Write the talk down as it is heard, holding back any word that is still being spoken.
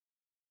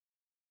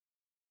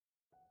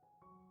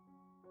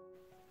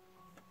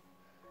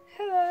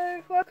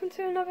welcome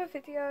to another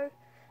video.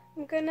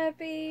 I'm gonna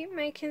be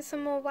making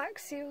some more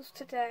wax seals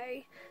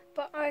today,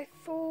 but I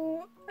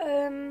thought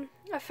I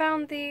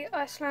found the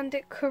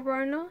Icelandic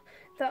corona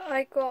that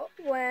I got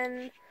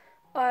when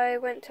I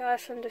went to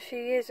Iceland a few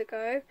years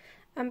ago,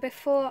 and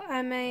before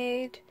I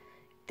made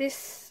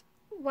this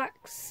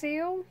wax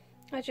seal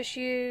I just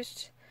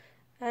used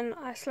an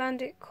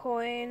Icelandic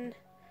coin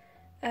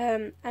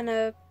and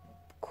a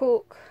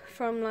cork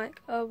from like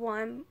a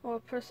wine or a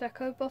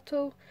prosecco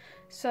bottle.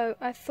 So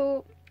I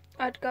thought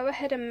I'd go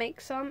ahead and make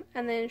some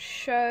and then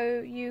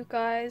show you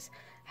guys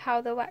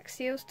how the wax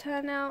seals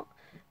turn out.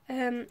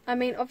 I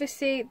mean,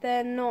 obviously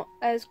they're not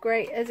as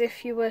great as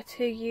if you were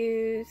to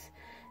use,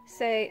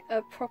 say,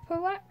 a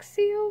proper wax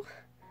seal,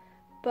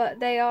 but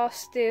they are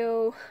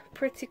still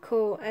pretty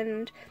cool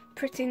and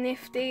pretty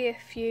nifty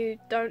if you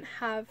don't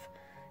have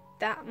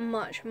that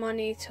much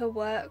money to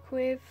work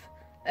with.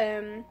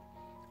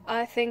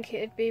 I think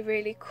it'd be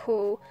really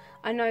cool.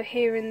 I know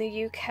here in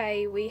the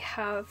UK we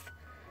have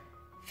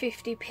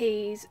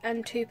 50p's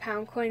and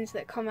 £2 coins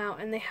that come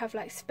out, and they have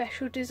like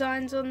special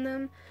designs on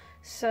them.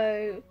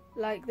 So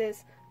like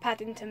there's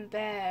Paddington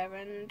Bear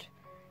and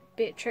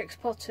Beatrix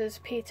Potter's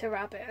Peter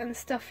Rabbit and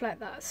stuff like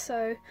that.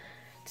 So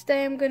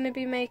today I'm going to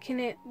be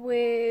making it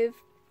with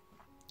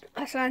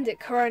Icelandic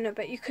corona,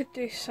 but you could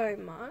do so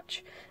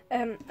much.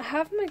 I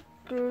have my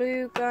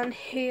glue gun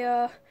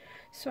here,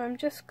 so I'm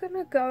just going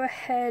to go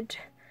ahead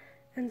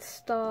and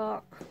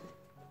start.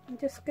 I'm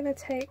just going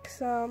to take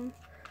some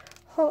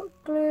hot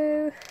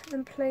glue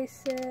and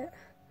place it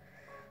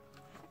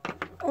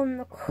on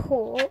the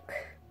cork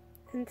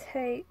and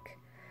take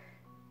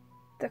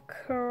the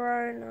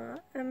corona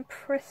and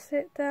press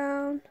it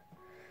down.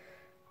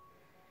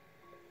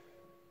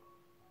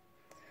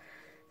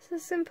 It's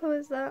as simple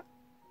as that.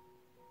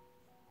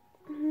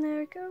 And there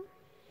we go.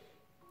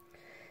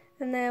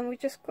 And then we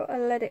just got to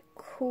let it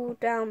cool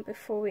down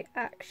before we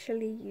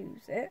actually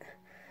use it.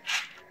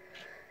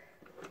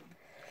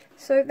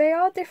 So they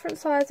are different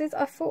sizes.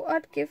 I thought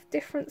I'd give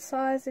different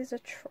sizes a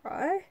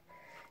try,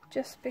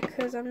 just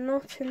because I'm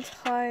not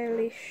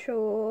entirely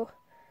sure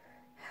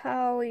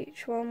how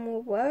each one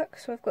will work.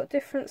 So I've got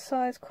different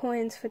size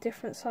coins for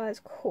different size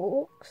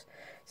corks.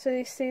 So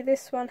you see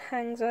this one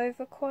hangs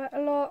over quite a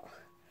lot.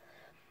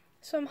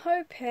 So I'm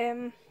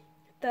hoping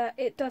that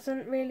it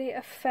doesn't really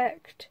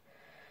affect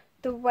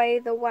the way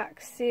the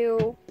wax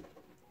seal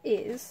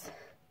is,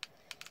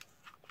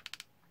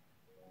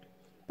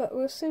 but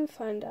we'll soon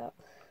find out.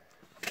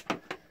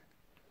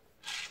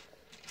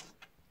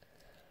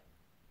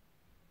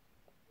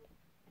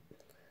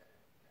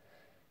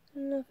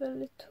 Another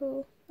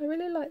little, I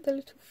really like the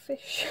little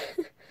fish.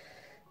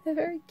 They're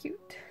very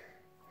cute.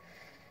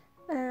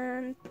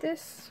 And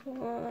this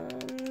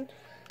one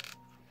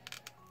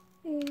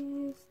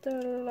is the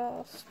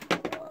last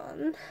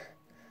one,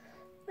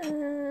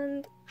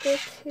 and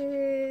it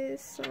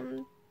is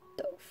some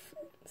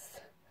dolphins.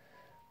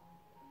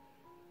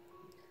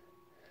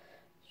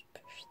 Just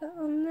push that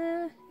on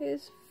there. It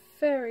is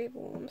very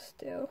warm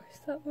still.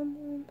 Is that one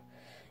warm?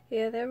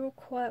 Yeah, they're all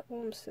quite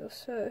warm still,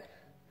 so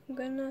I'm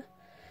gonna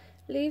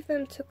leave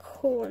them to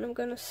cool, and I'm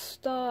going to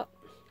start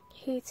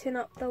heating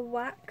up the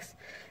wax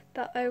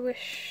that I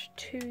wish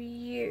to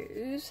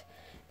use.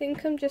 I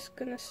think I'm just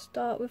going to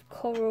start with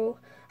coral.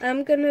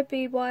 I'm going to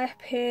be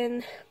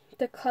wiping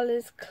the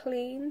colours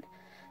clean,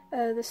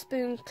 the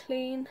spoon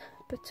clean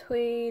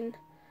between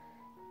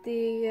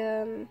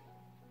the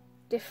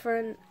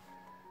different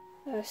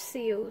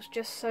seals,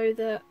 just so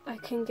that I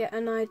can get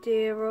an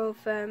idea of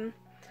the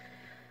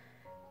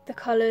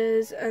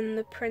colours and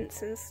the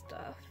prints and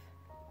stuff.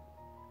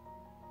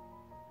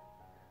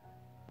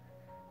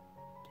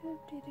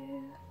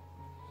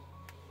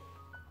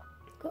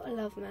 Gotta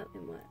love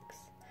melting wax.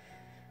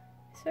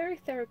 It's very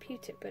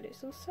therapeutic, but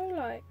it's also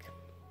like,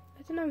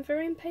 I don't know, I'm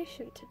very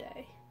impatient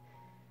today.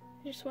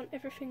 I just want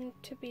everything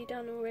to be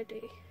done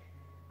already.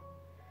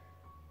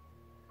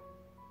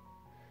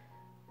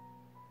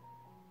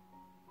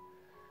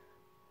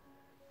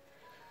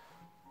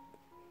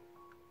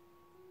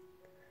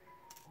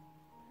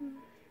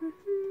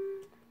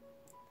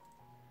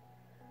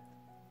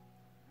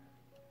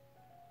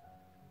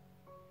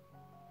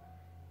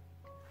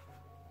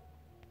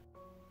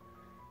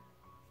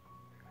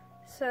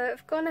 So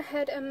I've gone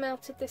ahead and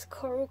melted this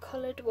coral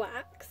coloured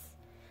wax,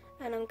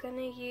 and I'm going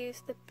to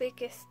use the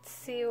biggest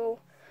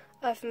seal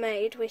I've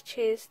made, which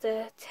is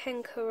the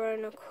 10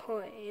 corona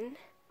coin.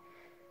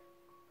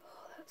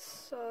 Oh,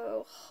 that's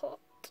so hot.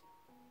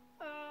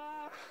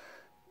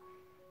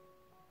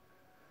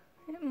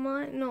 It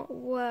might not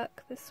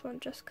work, this one,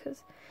 just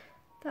because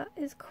that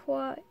is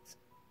quite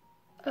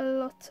a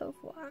lot of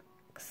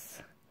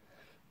wax.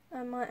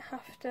 I might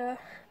have to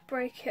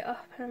break it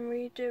up and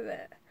redo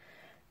it,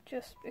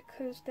 just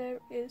because there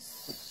is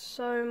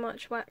so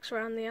much wax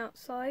around the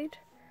outside.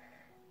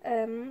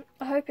 I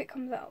hope it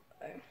comes out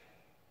though,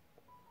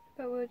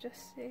 but we'll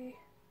just see.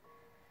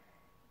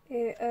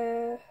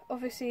 It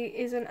obviously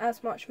isn't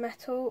as much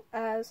metal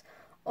as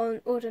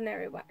on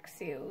ordinary wax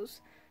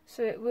seals,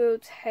 so it will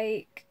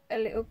take a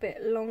little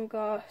bit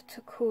longer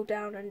to cool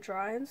down and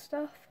dry and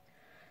stuff.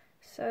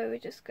 So we're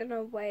just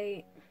gonna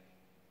wait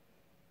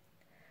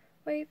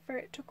for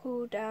it to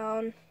cool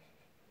down.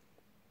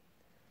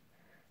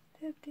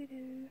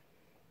 Doo-doo-doo.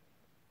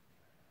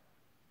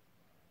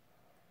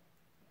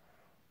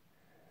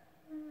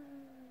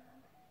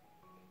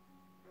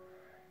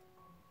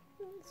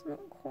 It's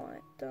not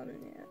quite done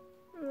yet.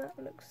 That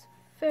looks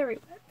very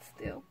wet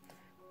still.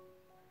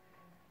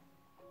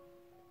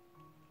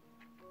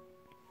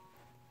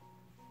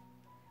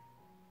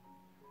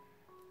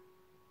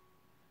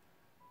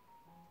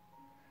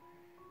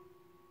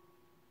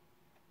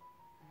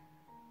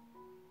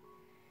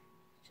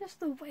 Just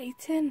the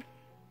waiting.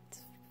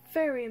 It's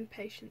very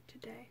impatient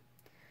today.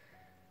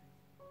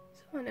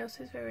 Someone else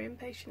is very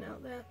impatient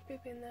out there,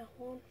 bibbing their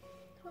horn.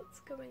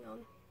 What's going on?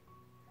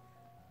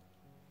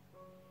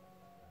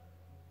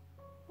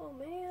 Oh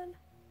man.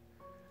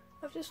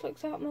 I've just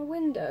looked out my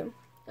window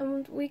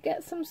and we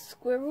get some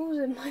squirrels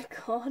in my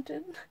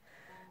garden.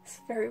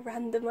 It's very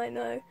random, I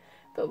know.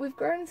 But we've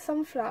grown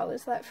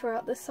sunflowers like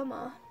throughout the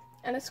summer.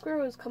 And a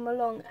squirrel has come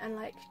along and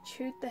like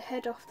chewed the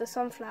head off the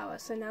sunflower,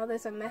 so now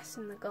there's a mess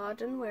in the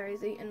garden where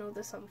he's eaten all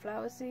the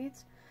sunflower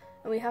seeds.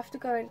 And we have to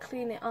go and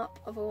clean it up,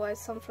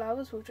 otherwise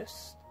sunflowers will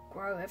just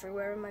grow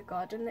everywhere in my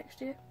garden next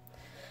year.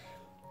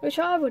 Which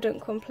I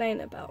wouldn't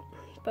complain about,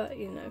 but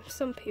you know,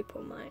 some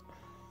people might.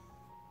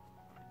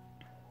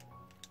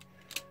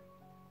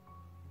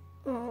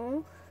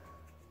 Oh,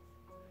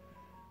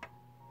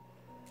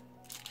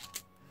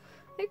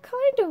 it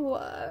kind of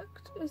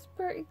worked. It's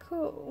pretty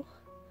cool.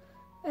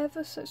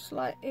 Ever so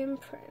slight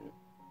imprint.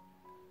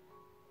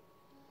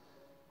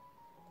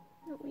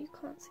 Oh, you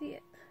can't see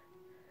it.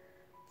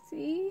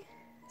 See?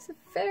 It's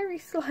very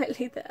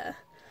slightly there.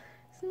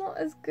 It's not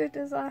as good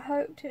as I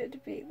hoped it to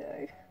be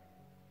though.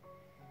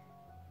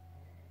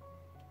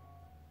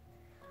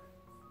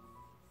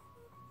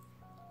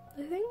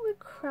 I think the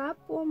crab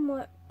one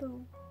worked the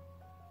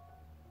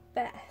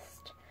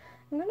best.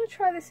 I'm going to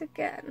try this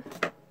again,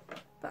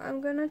 but I'm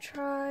going to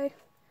try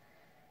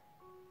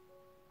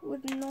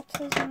with not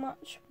as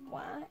much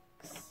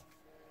wax,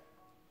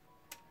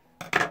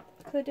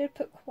 because I did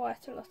put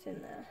quite a lot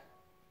in there.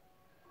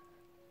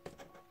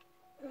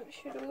 It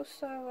should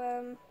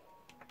also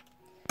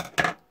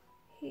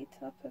heat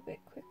up a bit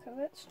quicker.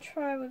 Let's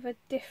try with a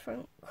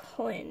different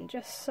coin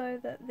just so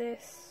that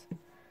this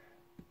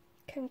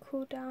can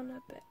cool down a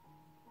bit,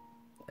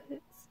 because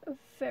it's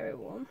very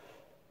warm.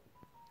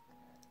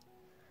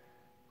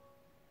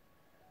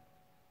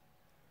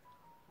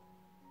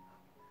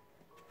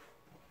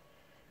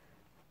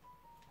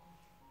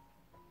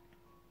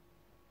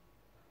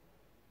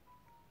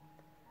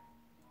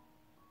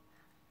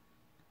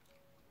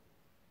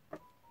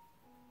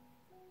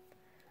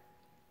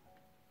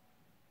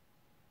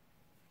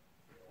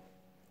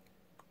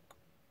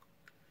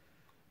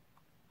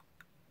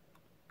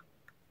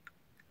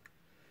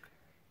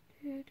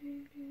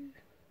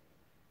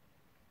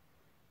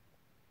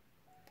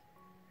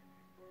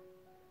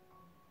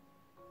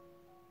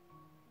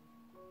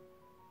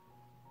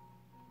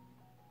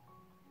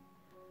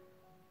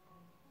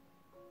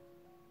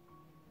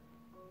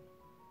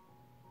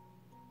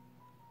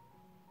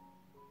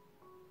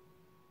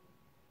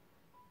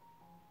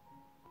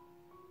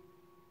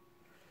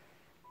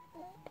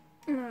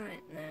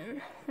 Right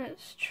then,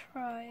 let's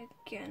try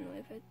again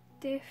with a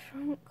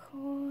different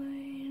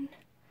coin.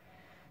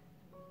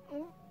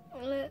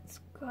 Let's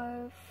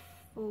go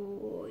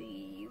for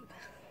you.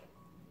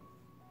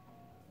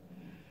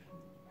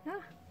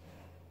 Ah,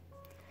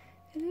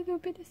 a little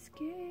bit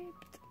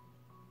escaped.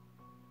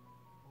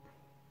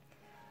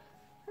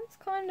 That's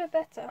kind of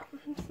better.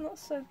 It's not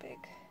so big.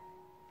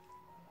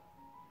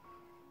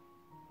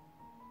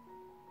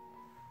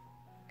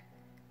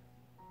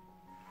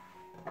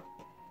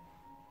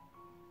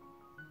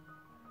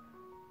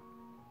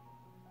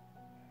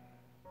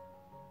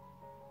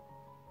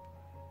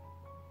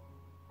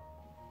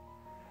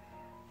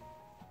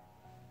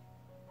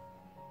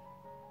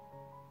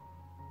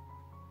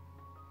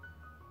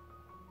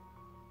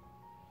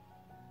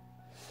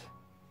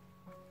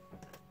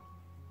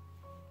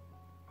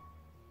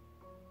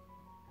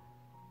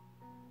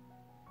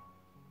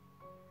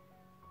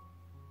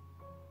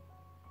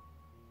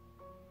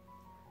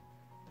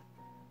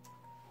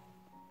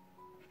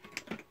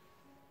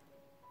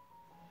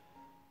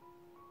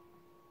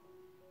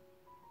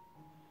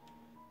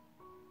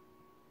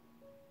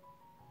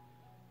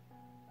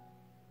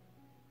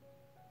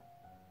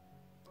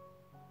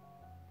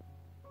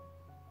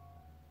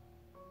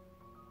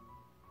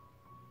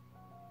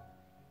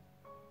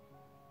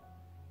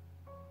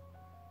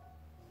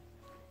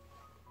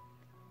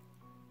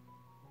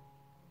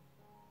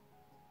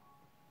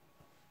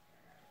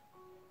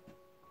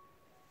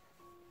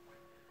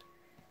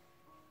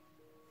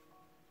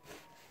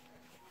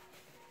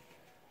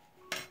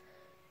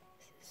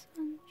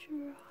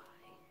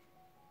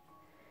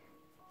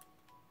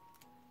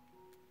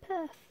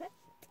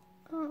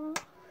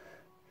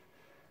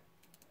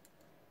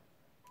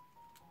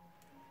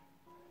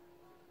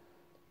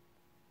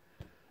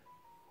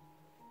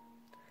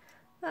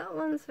 That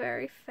one's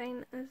very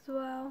faint as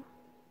well.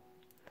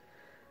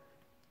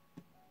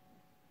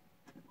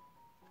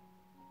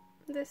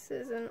 This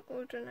is an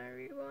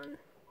ordinary one.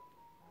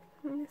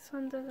 And this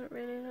one doesn't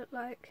really look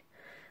like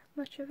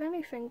much of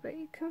anything, but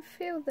you can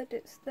feel that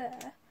it's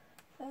there.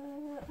 I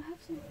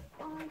have some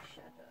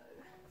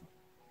eyeshadow.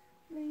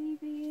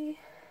 Maybe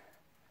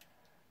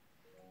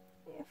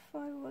if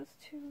I was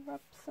to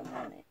rub some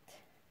on it.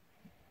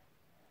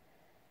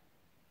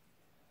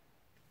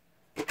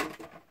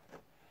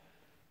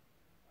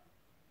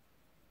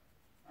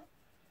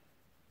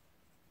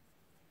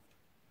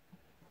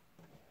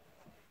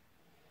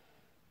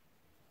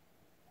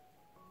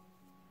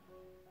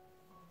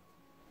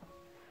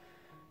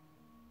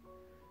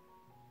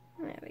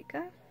 There we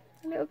go.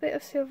 A little bit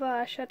of silver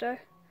eyeshadow,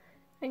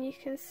 and you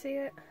can see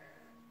it.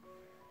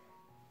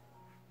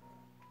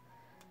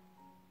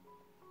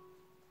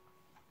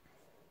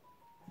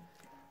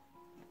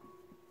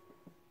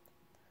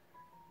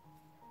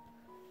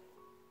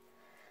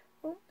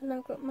 Oh, and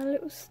I've got my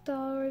little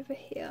star over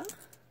here,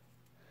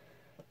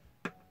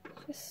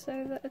 just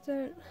so that I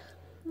don't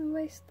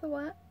waste the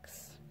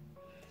wax.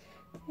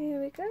 Here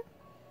we go.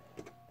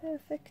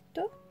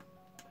 Perfecto.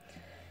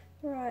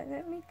 Right,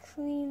 let me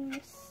clean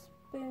this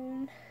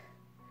spoon.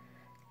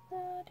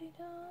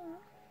 La-di-da.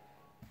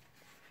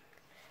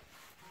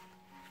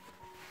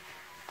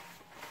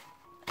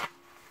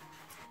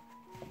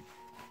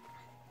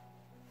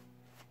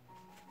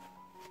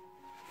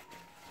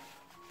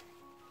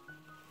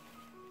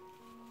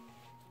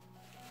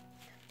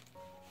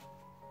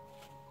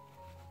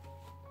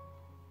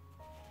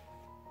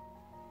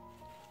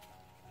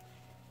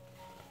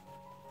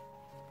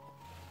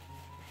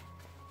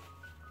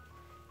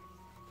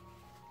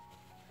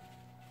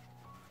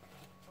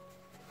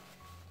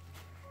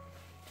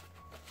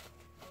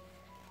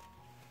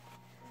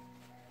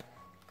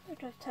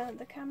 Could have turned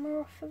the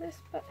camera off for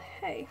this, but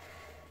hey,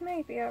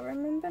 maybe I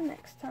remember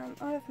next time.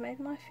 I've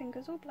made my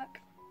fingers all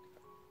black.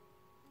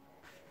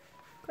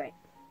 Great.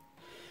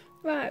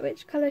 Right,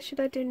 which colour should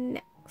I do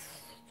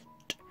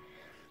next?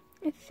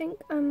 I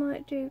think I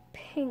might do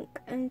pink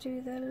and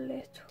do the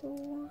little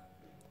one.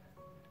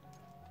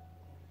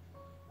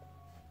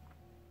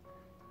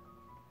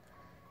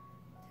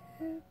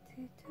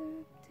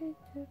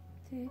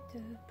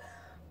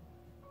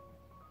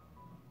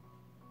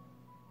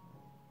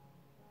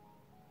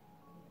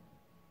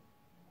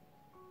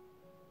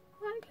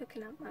 I like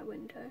looking out my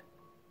window.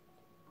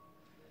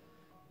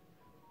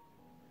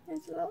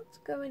 There's lots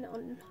going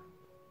on.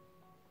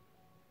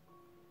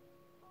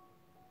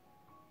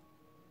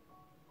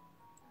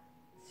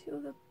 See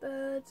all the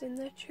birds in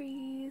the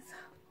trees.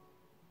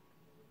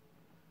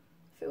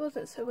 If it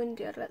wasn't so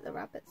windy, I'd let the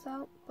rabbits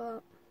out,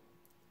 but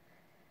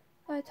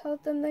I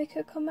told them they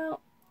could come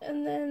out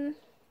and then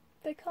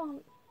they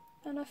can't,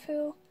 and I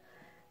feel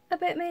a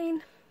bit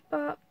mean,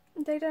 but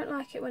they don't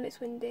like it when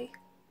it's windy.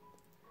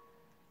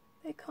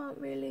 They can't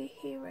really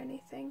hear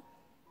anything.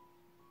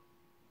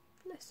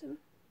 Listen.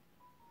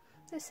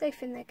 They're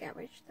safe in their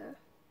garage though.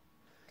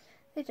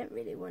 They don't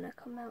really want to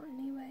come out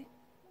anyway.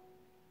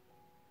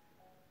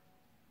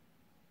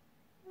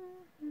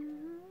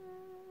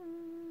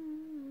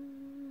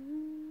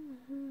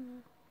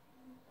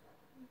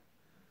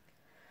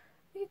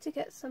 I need to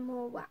get some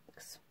more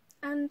wax.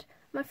 And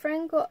my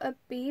friend got a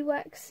bee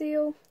wax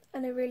seal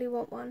and I really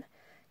want one.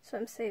 So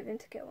I'm saving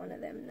to get one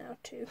of them now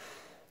too.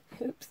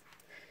 Oops.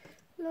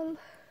 Lol.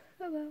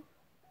 Oh well.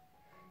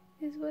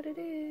 Is what it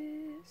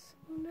is.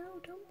 Oh no,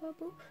 don't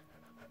bubble.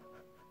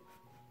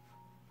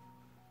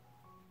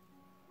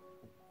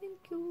 Thank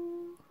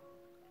you.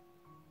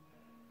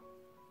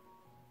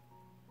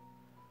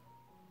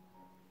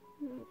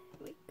 There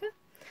we go.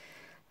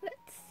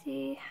 Let's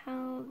see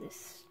how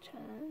this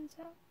turns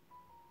out.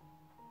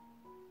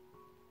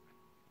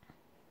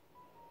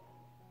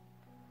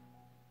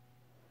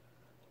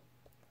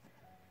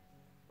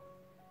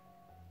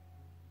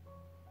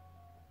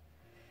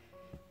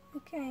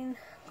 Again,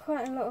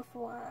 quite a lot of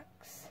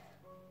wax.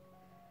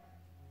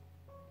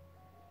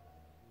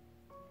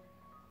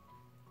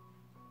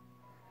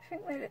 I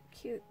think they look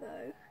cute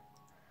though.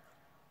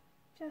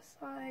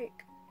 Just like,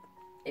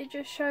 it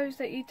just shows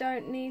that you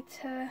don't need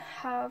to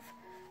have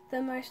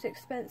the most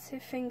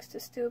expensive things to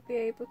still be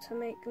able to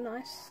make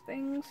nice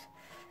things.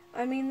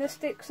 I mean, the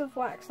sticks of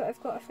wax that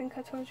I've got, I think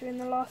I told you in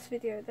the last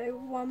video, they were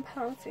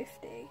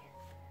 £1.50.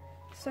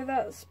 So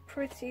that's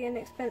pretty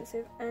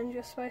inexpensive, and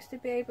you're supposed to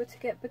be able to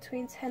get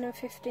between 10 and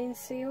 15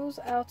 seals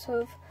out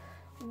of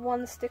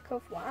one stick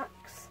of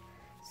wax.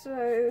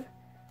 So,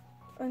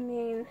 I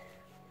mean,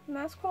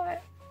 that's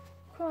quite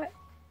a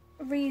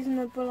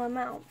reasonable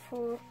amount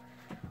for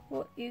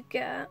what you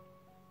get.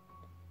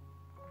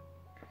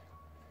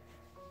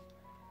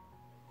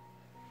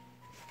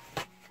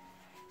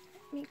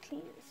 Let me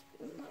clean the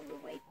spoon while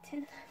we're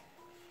waiting.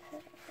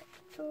 Perfect.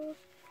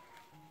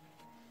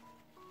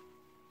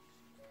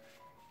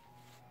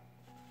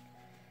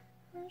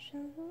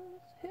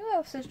 Who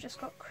else has just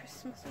got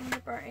Christmas in the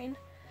brain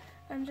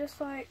and just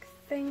like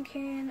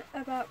thinking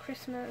about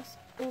Christmas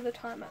all the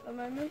time at the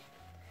moment?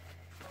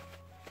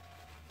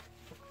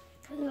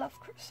 love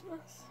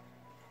Christmas.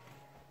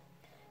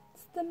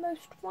 It's the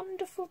most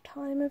wonderful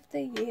time of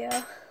the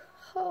year.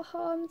 Ha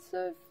ha, I'm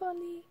so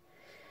funny.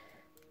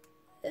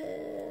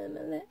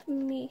 Let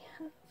me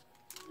have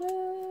a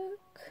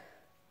look.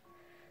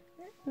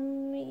 Let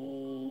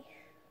me...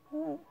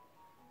 Oh,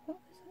 what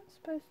was that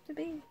supposed to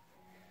be?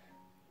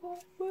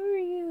 What were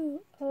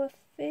you? Oh, a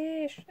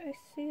fish. I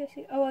see, I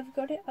see. Oh, I've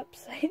got it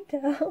upside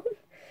down.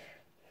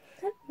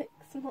 That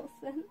makes more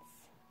sense.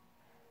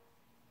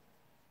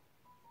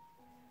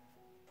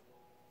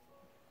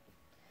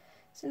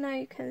 So now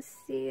you can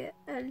see it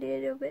a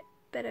little bit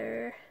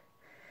better.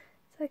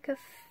 It's like a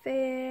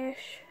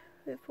fish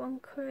with one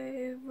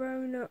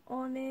corona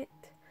on it.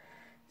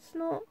 It's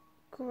not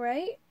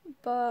great,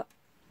 but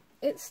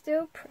it's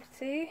still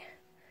pretty.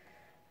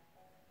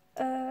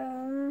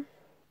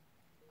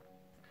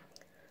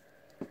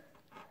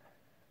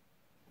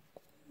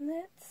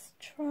 Let's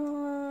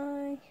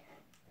try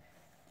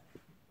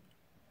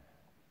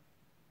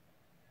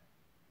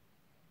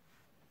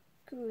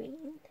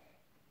green.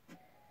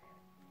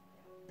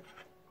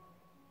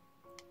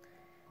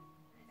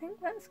 I think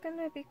that's going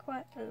to be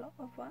quite a lot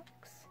of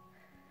wax.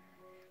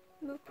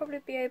 We'll probably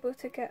be able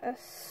to get a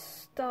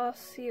star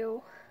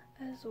seal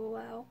as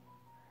well.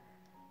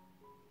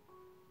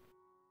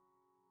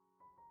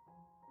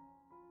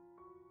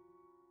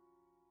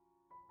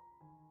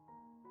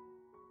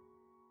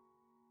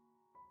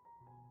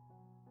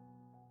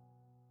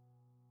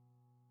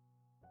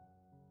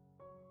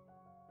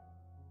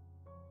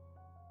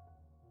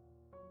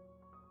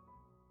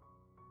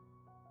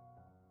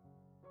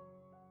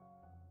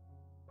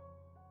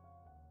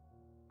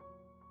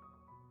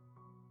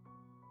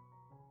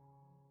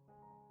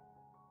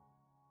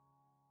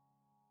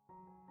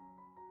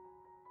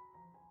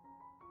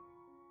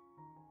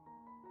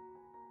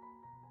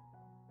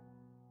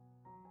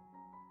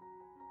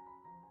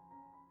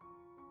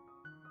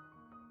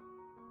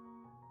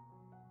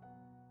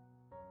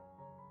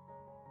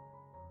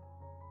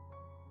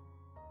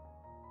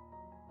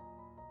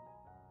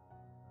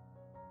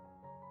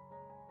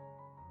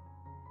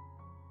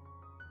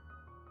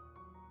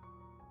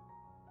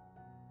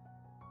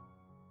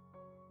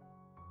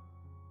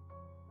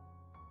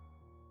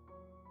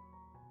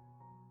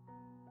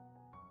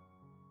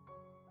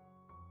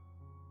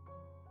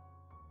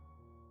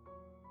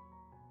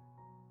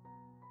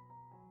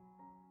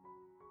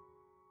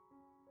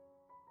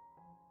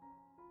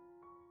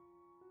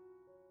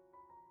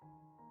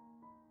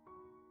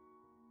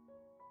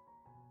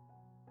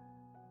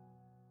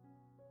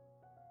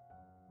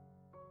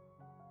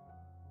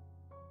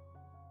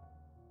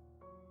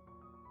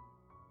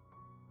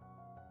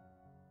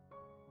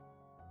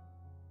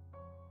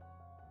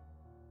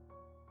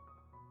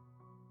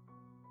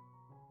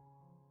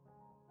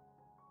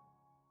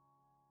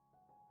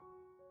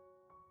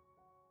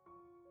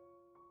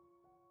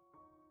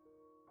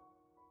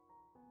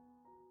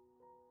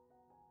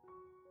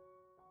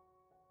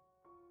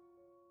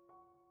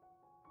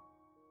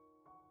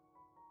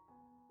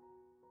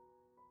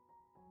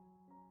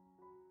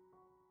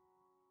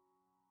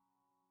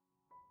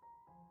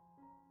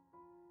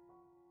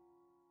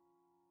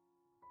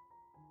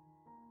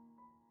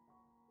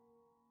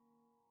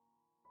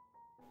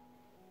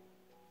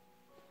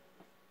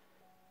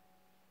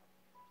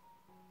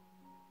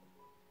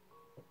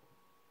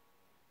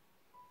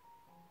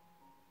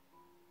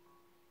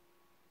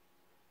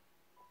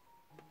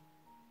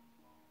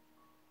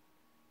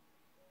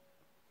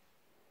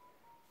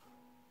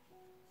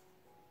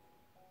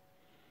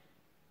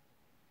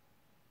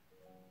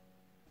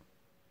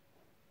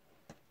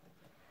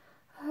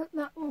 I hope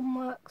that one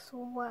works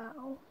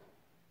well.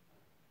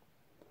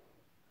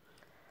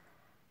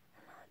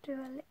 And I'll do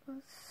a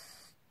little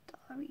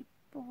starry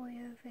boy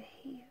over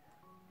here.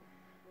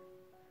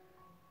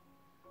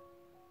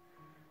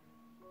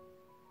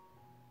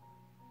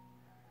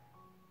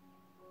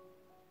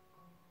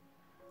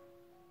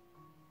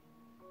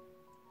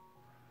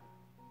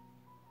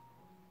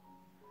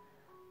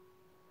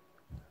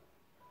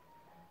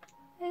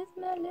 There's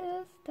my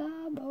little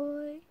star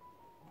boy.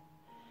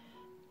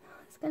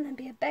 It's gonna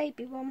be a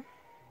baby one.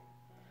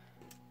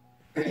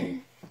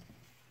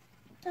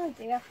 Oh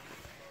dear.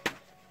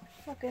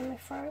 Frog in my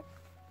throat.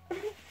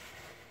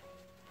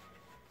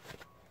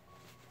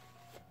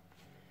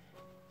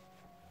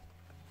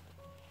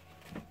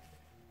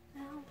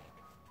 Now,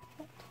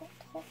 hot, hot,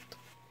 hot.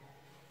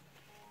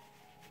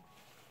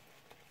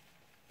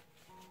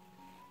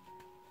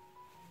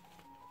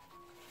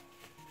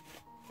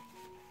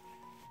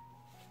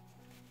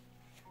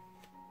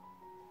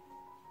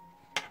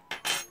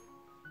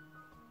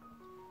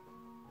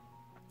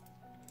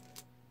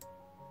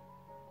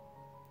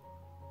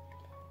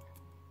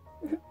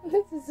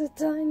 This is a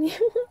tiny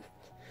one.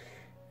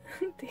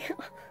 Oh dear.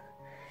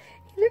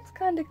 He looks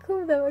kind of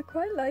cool though, I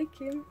quite like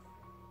him.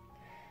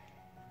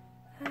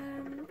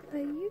 Are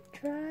you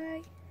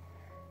dry?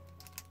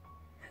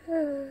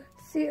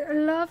 See, I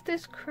love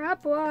this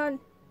crab one.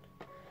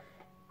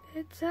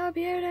 It's so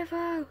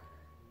beautiful.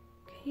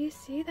 Can you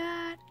see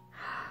that?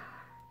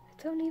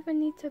 I don't even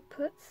need to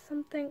put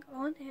something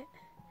on it.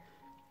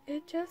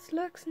 it just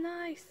looks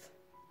nice.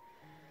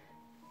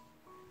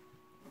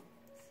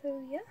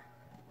 So yeah.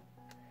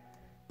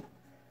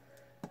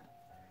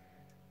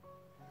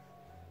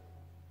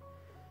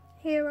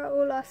 Here are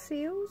all our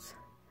seals.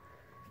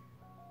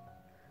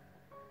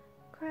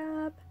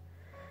 Crab,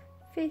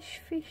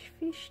 fish,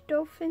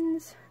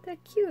 dolphins. They're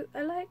cute,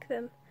 I like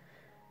them.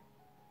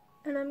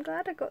 And I'm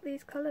glad I got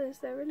these colours,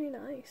 they're really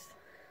nice.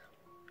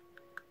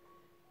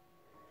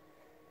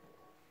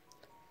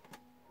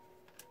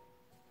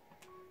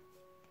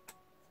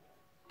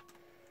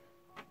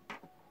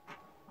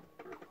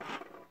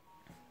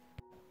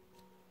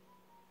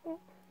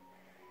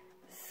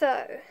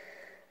 So,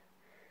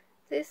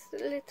 this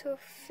little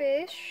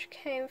fish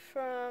came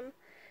from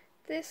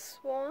this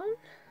one.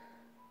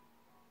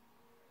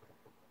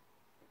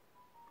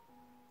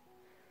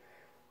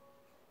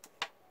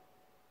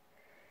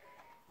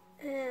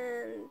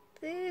 And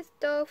these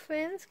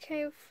dolphins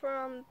came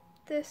from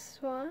this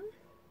one.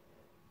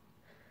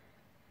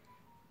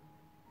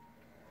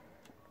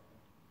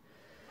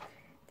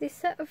 This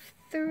set of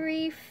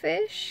 3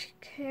 fish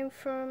came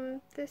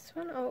from this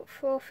one. Oh,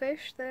 4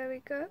 fish, there we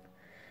go.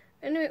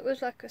 I knew it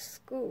was like a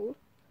school.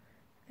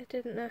 I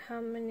didn't know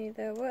how many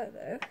there were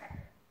though.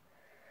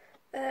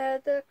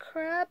 The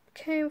crab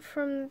came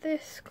from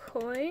this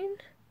coin.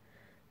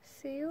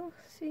 Seal.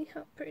 See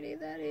how pretty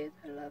that is?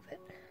 I love it.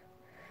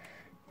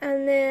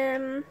 And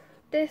then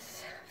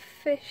this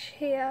fish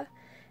here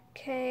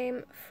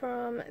came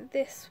from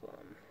this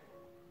one.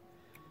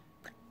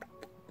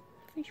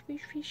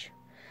 Fish.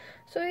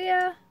 So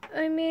yeah,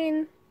 I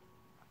mean,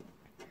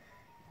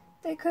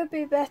 they could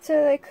be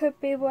better, they could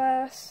be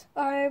worse.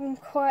 I'm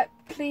quite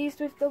pleased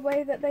with the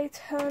way that they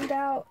turned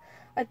out.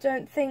 I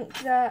don't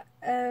think that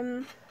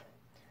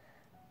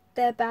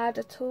they're bad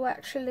at all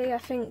actually. I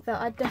think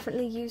that I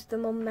definitely used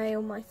them on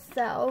male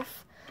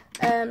myself.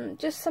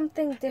 Just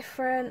something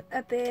different,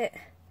 a bit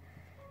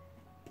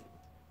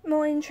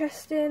more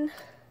interesting,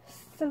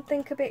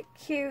 something a bit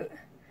cute.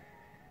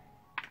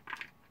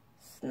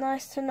 It's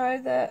nice to know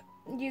that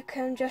you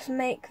can just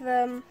make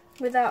them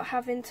without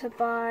having to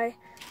buy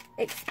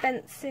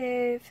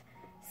expensive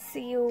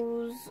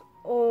seals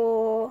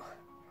or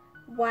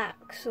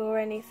wax or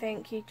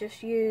anything. You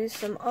just use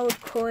some old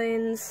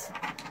coins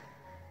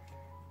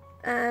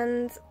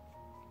and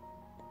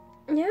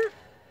yeah,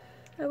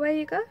 away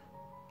you go.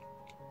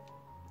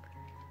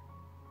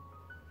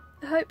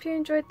 I hope you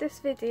enjoyed this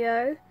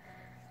video.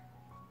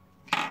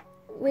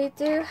 We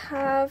do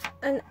have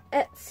an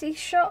Etsy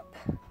shop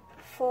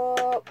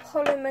for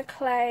polymer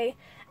clay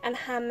and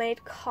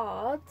handmade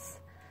cards.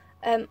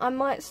 I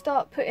might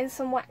start putting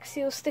some wax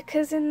seal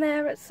stickers in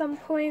there at some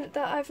point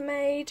that I've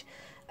made,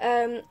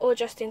 or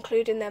just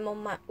including them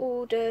on my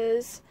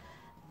orders.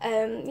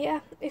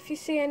 Yeah, if you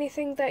see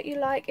anything that you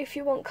like, if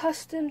you want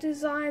custom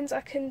designs,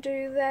 I can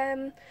do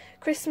them.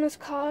 Christmas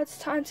cards,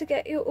 time to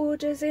get your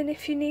orders in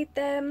if you need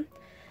them.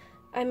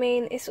 I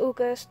mean, it's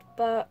August,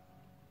 but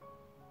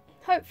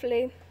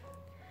hopefully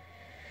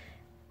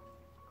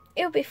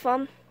it'll be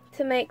fun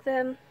to make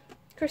them.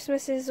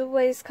 Christmas is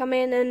always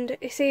coming, and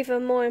it's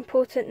even more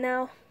important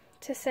now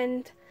to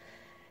send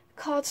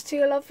cards to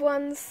your loved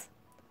ones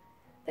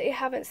that you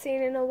haven't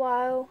seen in a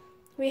while.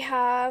 We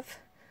have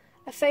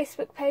a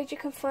Facebook page you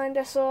can find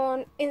us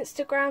on.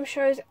 Instagram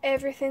shows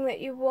everything that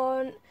you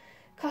want.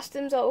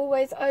 Customs are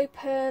always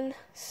open,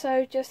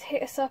 so just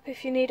hit us up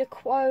if you need a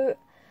quote.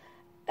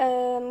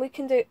 We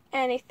can do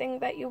anything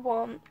that you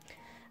want.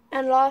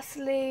 And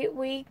lastly,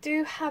 we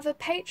do have a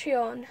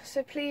Patreon,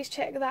 so please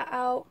check that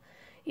out.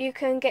 You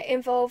can get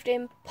involved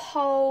in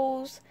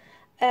polls,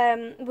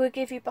 we'll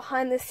give you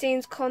behind the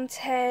scenes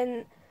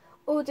content,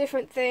 all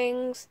different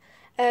things.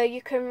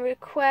 You can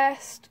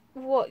request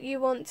what you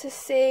want to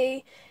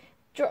see,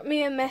 drop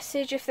me a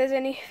message if there's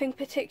anything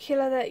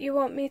particular that you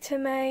want me to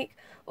make,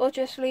 or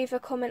just leave a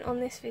comment on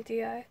this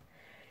video.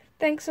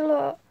 Thanks a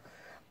lot,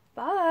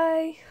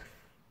 bye!